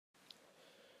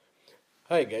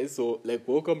Hi guys, so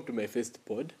welcome to my first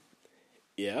pod.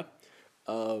 Yeah.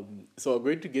 So I'm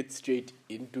going to get straight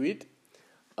into it.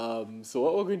 So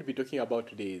what we're going to be talking about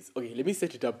today is okay, let me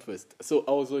set it up first. So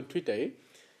I was on Twitter, eh?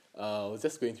 I was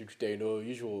just going through Twitter,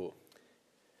 usual,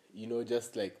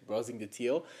 just like browsing the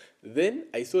TL. Then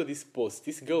I saw this post.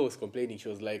 This girl was complaining. She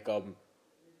was like,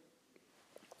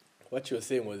 what she was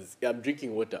saying was, yeah, I'm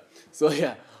drinking water. So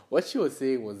yeah, what she was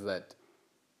saying was that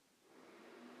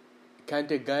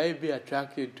can't a guy be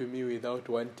attracted to me without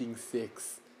wanting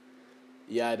sex?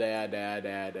 Yada yada yada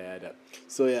yada yada.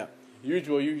 So yeah,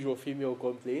 usual female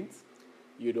complaints,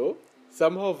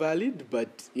 somehow valid,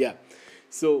 but yeah.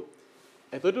 So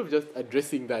I thought of just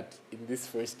addressing that in this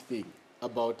first thing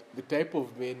about the type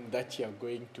of men that you are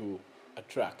going to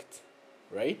attract,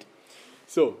 right?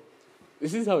 So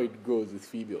this is how it goes with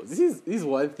females. This is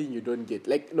one thing you don't get.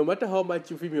 Like no matter how much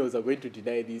you females are going to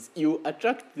deny this, you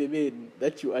attract the men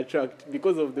that you attract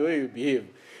because of the way you behave.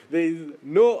 There is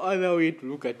no other way to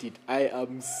look at it. I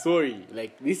am sorry.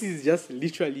 Like this is just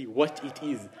literally what it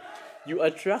is. You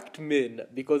attract men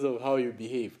because of how you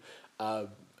behave. Um,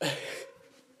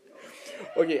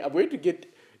 okay, I'm going to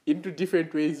get into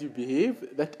different ways you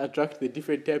behave that attract the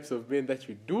different types of men that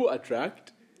you do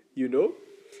attract. You know,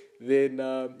 then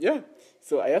yeah.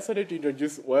 So I just wanted to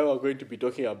introduce why we're going to be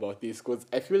talking about this because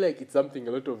I feel like it's something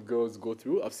a lot of girls go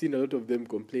through. I've seen a lot of them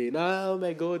complain, oh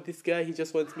my god, this guy, he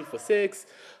just wants me for sex.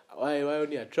 Why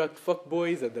only attract fuck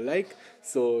boys and the like?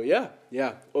 So yeah.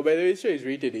 Oh, by the way, show is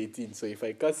rated 18. So if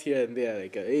I cuss here and there,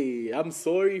 like, hey, I'm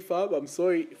sorry, fam. I'm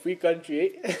sorry, free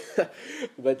country, eh?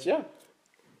 But yeah.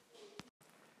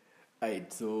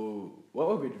 Alright, so what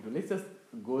we're going to do, let's just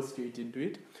go straight into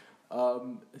it.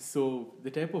 So the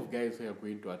type of guys we are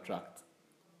going to attract.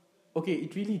 Okay,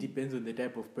 it really depends on the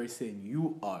type of person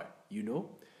you are,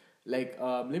 Like,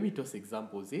 let me toss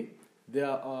examples, eh? There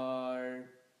are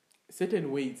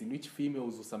certain ways in which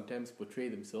females will sometimes portray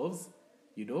themselves,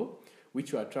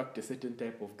 which will attract a certain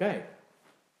type of guy.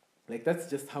 Like, that's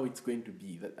just how it's going to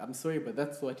be. I'm sorry, but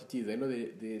that's what it is. I know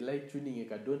they like tuning,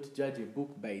 like, don't judge a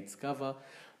book by its cover,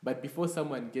 but before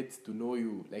someone gets to know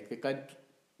you, like, they can't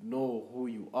know who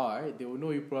you are, they will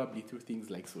know you probably through things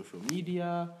like social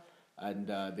media and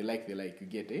they like, you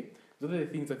get, eh? Those are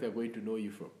the things that they're going to know you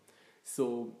from.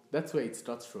 So that's where it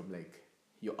starts from, like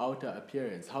your outer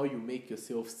appearance, how you make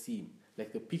yourself seem,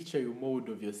 like the picture you mold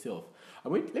of yourself.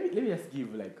 Let me just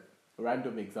give like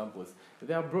random examples.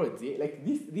 There are broads, eh? Like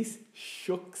this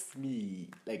shocks me.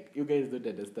 Like you guys don't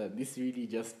understand. This really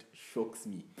just shocks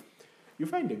me. You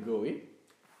find a girl, eh?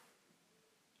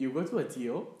 You go to a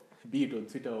TL, be it on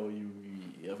Twitter or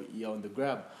you're on the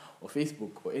Grab or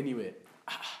Facebook or anywhere.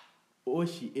 All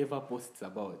she ever posts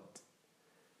about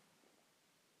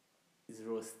is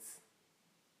roasts.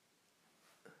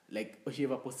 Like all she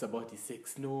ever posts about is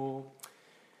sex. No,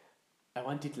 I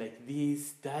want it like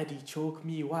this. Daddy, choke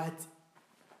me. What?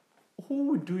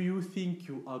 Who do you think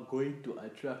you are going to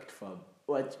attract, fam?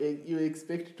 What you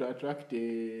expect to attract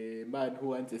a man who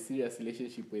wants a serious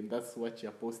relationship when that's what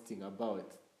you're posting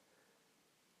about?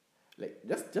 Like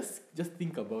just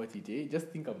think about it, eh? Just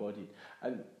think about it.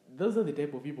 And those are the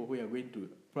type of people who are going to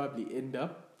probably end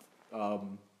up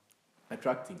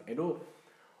attracting. I know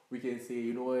we can say,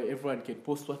 everyone can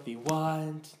post what they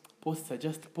want. Posts are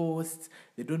just posts.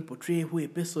 They don't portray who a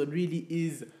person really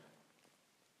is.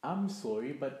 I'm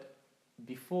sorry, but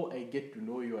before I get to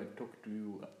know you and talk to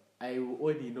you, I will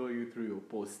only know you through your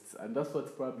posts, and that's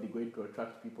what's probably going to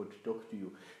attract people to talk to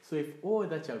you. So if all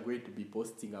that you're going to be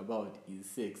posting about is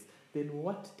sex, then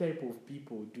what type of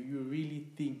people do you really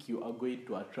think you are going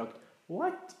to attract?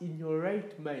 What in your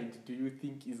right mind do you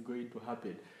think is going to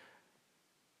happen?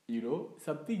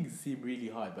 Some things seem really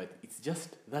hard, but it's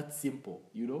just that simple.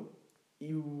 It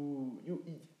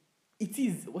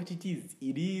is what it is.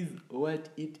 It is what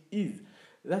it is.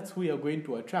 That's who you're going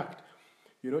to attract.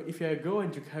 If you're a girl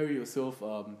and you carry yourself,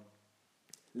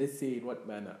 let's say in what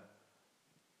manner?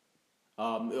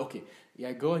 Okay, you're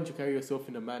a girl and you carry yourself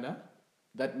in a manner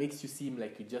that makes you seem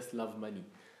like you just love money.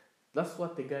 That's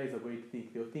what the guys are going to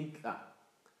think. They'll think,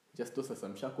 just toss us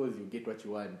some shackles, you get what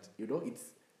you want.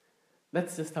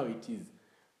 That's just how it is.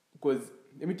 Because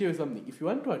let me tell you something. If you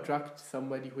want to attract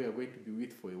somebody who you're going to be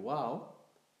with for a while,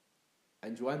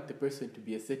 and you want the person to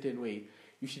be a certain way,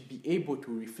 you should be able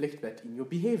to reflect that in your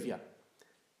behavior.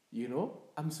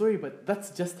 I'm sorry, but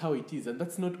that's just how it is. And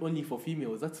that's not only for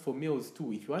females, that's for males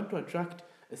too. If you want to attract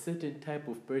a certain type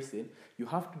of person, you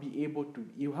have to be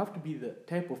the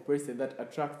type of person that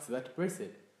attracts that person.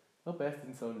 I hope I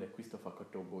didn't sound like Christopher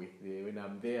Kotobo. When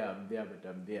I'm there, but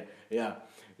I'm there. Yeah.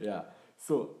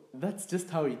 So that's just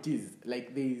how it is.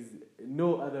 Like there is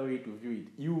no other way to view it.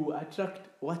 You attract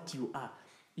what you are.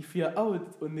 If you're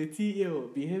out on the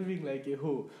TL behaving like a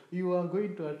hoe, you are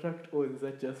going to attract ones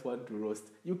that just want to roast.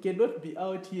 You cannot be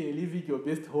out here living your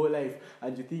best whole life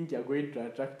and you think you're going to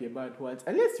attract a man who wants,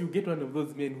 unless you get one of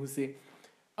those men who say,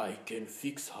 I can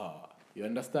fix her. You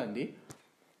understand, eh?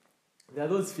 There are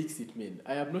those fix-it men.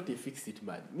 I am not a fix-it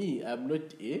man. Me, I'm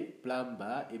not a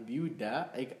plumber, a builder.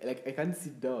 I can't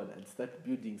sit down and start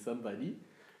building somebody.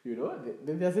 You know,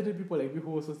 then there are certain people like me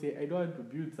who also say, I don't want to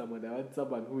build someone. I want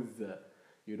someone who's,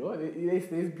 you know,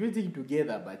 there's building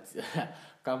together, but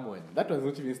come on. That was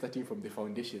not even starting from the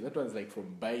foundation. That was like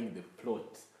from buying the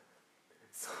plot.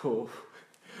 So,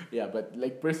 yeah, but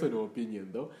like personal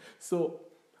opinion though. So,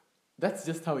 that's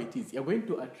just how it is. You're going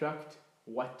to attract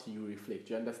what you reflect.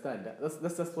 You understand that?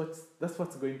 That's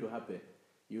what's going to happen.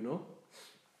 You know,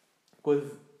 because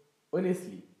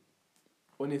honestly,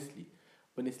 honestly,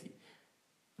 honestly,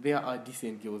 there are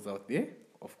decent girls out there,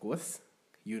 of course.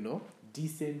 You know,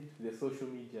 decent. The social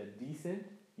media decent.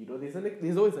 You know,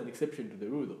 there's always an exception to the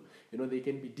rule, though. You know, they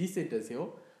can be decent as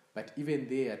hell, but even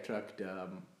they attract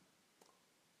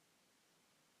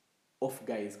off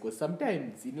guys, because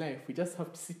sometimes in life we just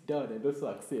have to sit down and also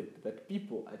accept that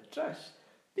people are trash.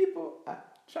 People are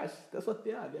trash. That's what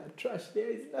they are. They are trash.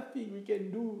 There is nothing we can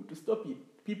do to stop it.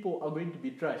 People are going to be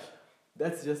trash.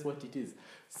 That's just what it is.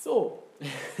 So,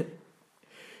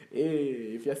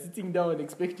 if you're sitting down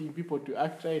expecting people to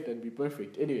act right and be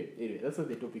perfect, anyway, that's not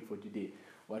the topic for today.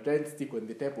 We're trying to stick on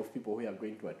the type of people we are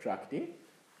going to attract,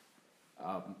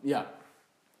 yeah,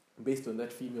 based on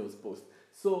that female's post.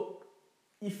 So,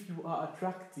 if you are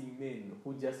attracting men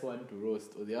who just want to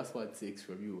roast or they just want sex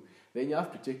from you, then you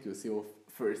have to check yourself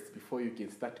first before you can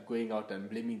start going out and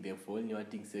blaming them for only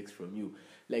wanting sex from you.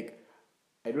 Like,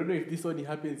 I don't know if this only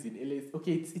happens in LA.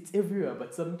 Okay, it's everywhere,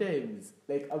 but sometimes,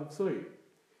 like, I'm sorry.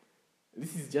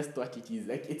 This is just what it is.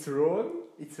 Like, it's wrong.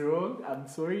 It's wrong. I'm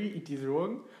sorry, it is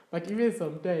wrong. But even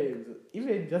sometimes,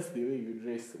 even just the way you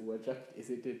dress will attract a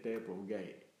certain type of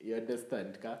guy. You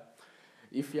understand, Ka?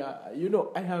 If you're, you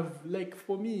know, I have, like,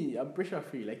 for me, I'm pressure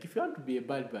free. Like, if you want to be a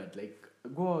bad, like,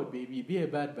 go out, baby, be a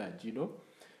bad, you know?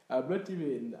 I'm not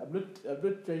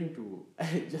trying to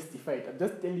justify it. I'm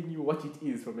just telling you what it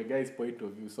is from a guy's point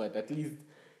of view, so that at least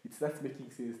it starts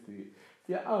making sense to you. If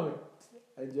you're out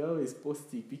and you're always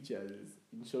posting pictures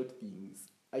in short things,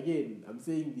 again, I'm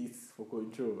saying this for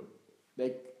control.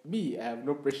 Like, me, I have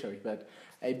no pressure with that.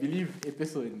 I believe a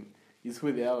person is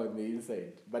who they are on the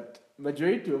inside. But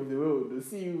majority of the world will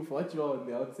see you for what you are on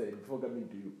the outside before coming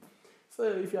to you. So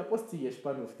if you are posting a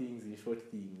span of things in short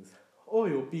things, all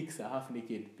your pics are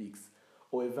half-naked pics,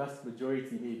 or a vast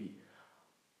majority maybe,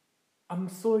 I'm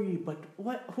sorry, but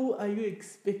who are you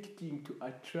expecting to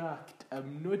attract?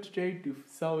 I'm not trying to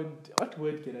sound, what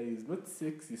word can I use? Not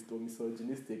sexist or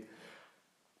misogynistic.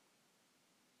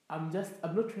 I'm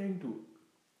not trying to,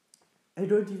 I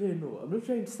don't even know. I'm not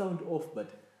trying to sound off, but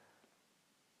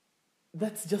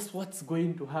that's just what's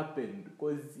going to happen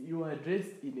because you are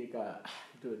dressed in a car.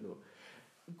 I don't know.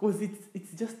 Because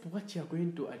it's just what you're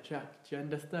going to attract. You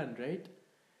understand, right?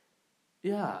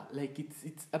 Yeah, like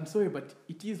it's I'm sorry, but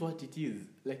it is what it is.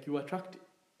 Like you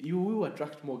will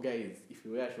attract more guys if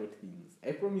you wear short things.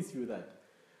 I promise you that.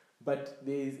 But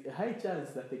there is a high chance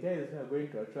that the guys who are going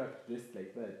to attract dressed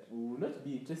like that will not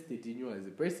be interested in you as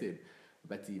a person,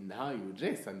 but in how you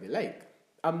dress and the like.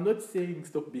 I'm not saying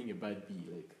stop being a bad bee.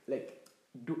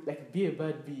 Be a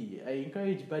bad bee. I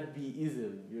encourage bad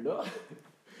bee-ism, you know?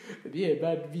 Be a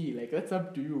bad bee, like that's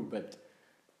up to you. But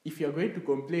if you're going to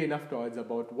complain afterwards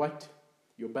about what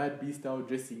your bad bee style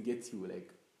dressing gets you,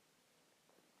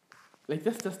 like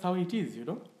that's just how it is, you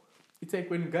know? It's like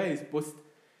when guys post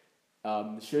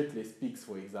shirtless pics,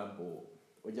 for example,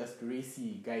 or just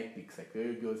racy guy pics, like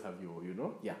the girls have your, you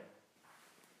know? Yeah.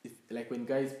 It's like when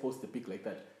guys post a pic like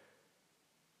that,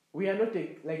 we are not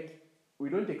we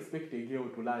don't expect a girl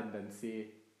to land and say,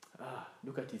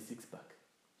 look at his six pack.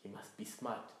 He must be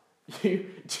smart. Do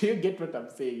you get what I'm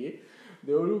saying? Eh?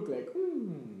 They will look like,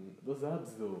 those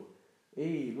abs though.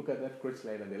 Hey, look at that crotch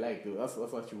line and they like though. That's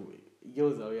what you.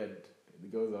 Girls are weird. The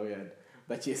girls are weird.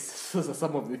 But yes, those are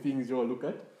some of the things you all look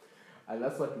at. And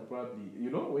that's what you probably, you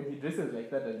know, when he dresses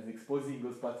like that and is exposing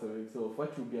those parts of himself,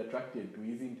 what you'll be attracted to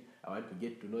isn't, I want to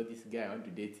get to know this guy, I want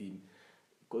to date him.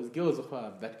 Because girls also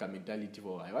have that kind of mentality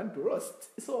for, I want to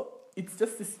roast. So it's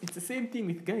it's the same thing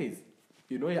with guys.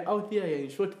 You know, you're out there, you're in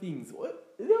short things.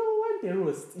 They don't want a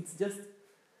roast.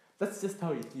 That's just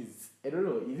how it is. I don't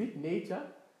know. Is it nature?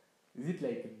 Is it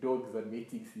like dogs and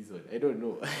mating season? I don't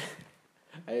know.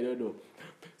 I don't know.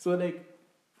 So like,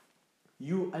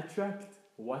 you attract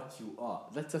what you are.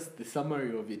 That's just the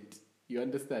summary of it. You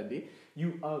understand, eh?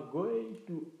 You are going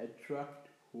to attract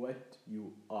what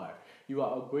you are. You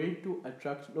are going to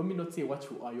attract, let me not say what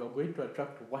you are, you are going to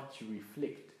attract what you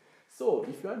reflect. So,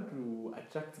 if you want to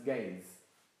attract guys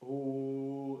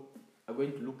who are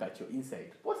going to look at your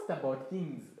inside, post about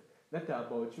things that are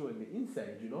about you on the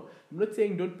inside, you know. I'm not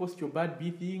saying don't post your bad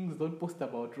B things, don't post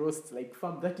about roasts, like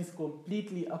fam, that is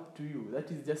completely up to you.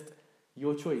 That is just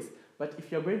your choice. But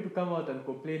if you're going to come out and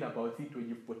complain about it when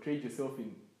you've portrayed yourself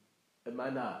in a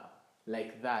manner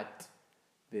like that,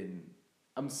 then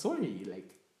I'm sorry, like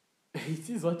it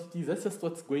is what it is. That's just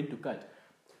what's going to cut.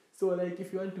 So like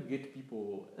if you want to get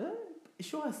people,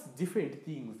 show us different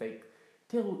things. Like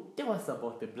tell us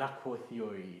about the black hole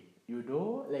theory. You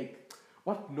know, like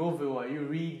what novel are you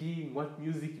reading? What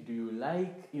music do you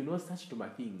like? You know, such to my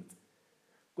things.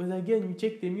 Because again, you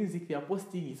check the music they are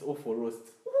posting is all for roast.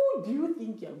 Who do you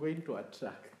think you're going to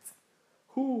attract?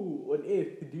 Who on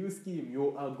earth do you scheme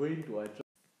you are going to attract?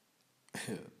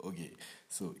 Okay,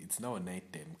 so it's now a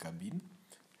nighttime cabin.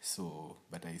 So,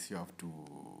 but I still have to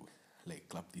like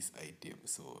clap this item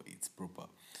so it's proper.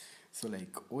 So,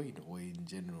 like, or in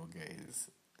general, guys,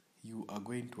 you are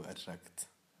going to attract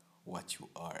what you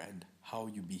are and how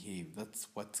you behave. That's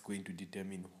what's going to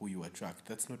determine who you attract.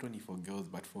 That's not only for girls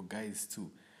but for guys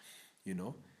too. You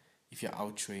know, if you're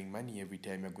out showing money every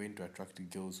time, you're going to attract the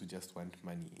girls who just want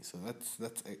money. So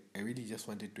I really just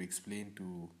wanted to explain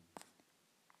to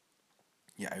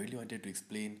I really wanted to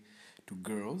explain to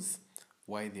girls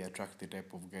why they attract the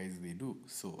type of guys they do.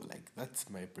 So, like,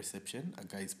 that's my perception, a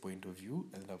guy's point of view,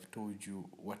 and I've told you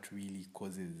what really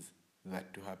causes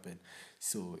that to happen.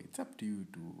 So, it's up to you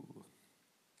to,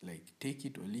 like, take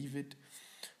it or leave it,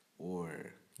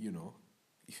 or, you know,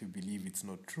 if you believe it's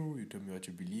not true, you tell me what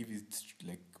you believe is,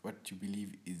 like, what you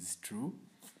believe is true.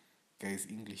 Guys,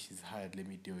 English is hard, let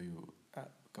me tell you.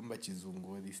 Kamba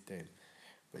chizungu this time.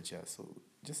 But yeah, so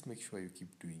just make sure you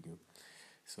keep doing you.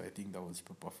 So I think that was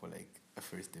proper for like a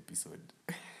first episode.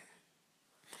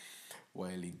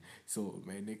 Whiling. So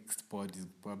my next pod is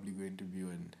probably going to be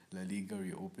on La Liga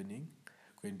reopening.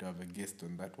 Going to have a guest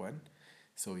on that one.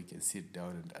 So we can sit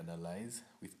down and analyze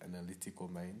with analytical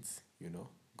minds, you know.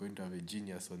 Going to have a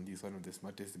genius on this, one of the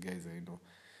smartest guys I know.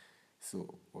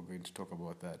 So we're going to talk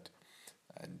about that.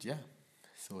 And yeah,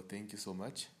 so thank you so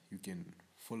much. You can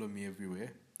follow me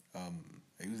everywhere.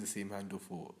 I use the same handle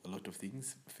for a lot of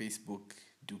things: Facebook,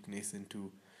 Duke Nason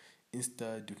 2,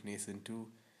 Insta, Duke Nason 2,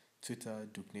 Twitter,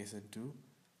 Duke Nason 2,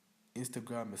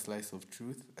 Instagram, A Slice of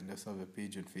Truth, and I also have a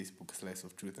page on Facebook, A Slice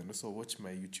of Truth, and also watch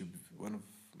one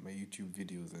of my YouTube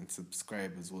videos, and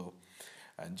subscribe as well.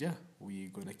 And yeah, we're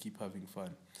gonna keep having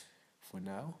fun. For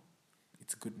now,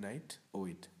 it's good night. Oh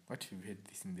wait, what if you heard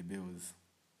this in the bells?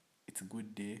 It's a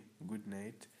good day, good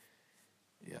night.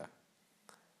 Yeah,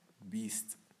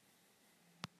 beast.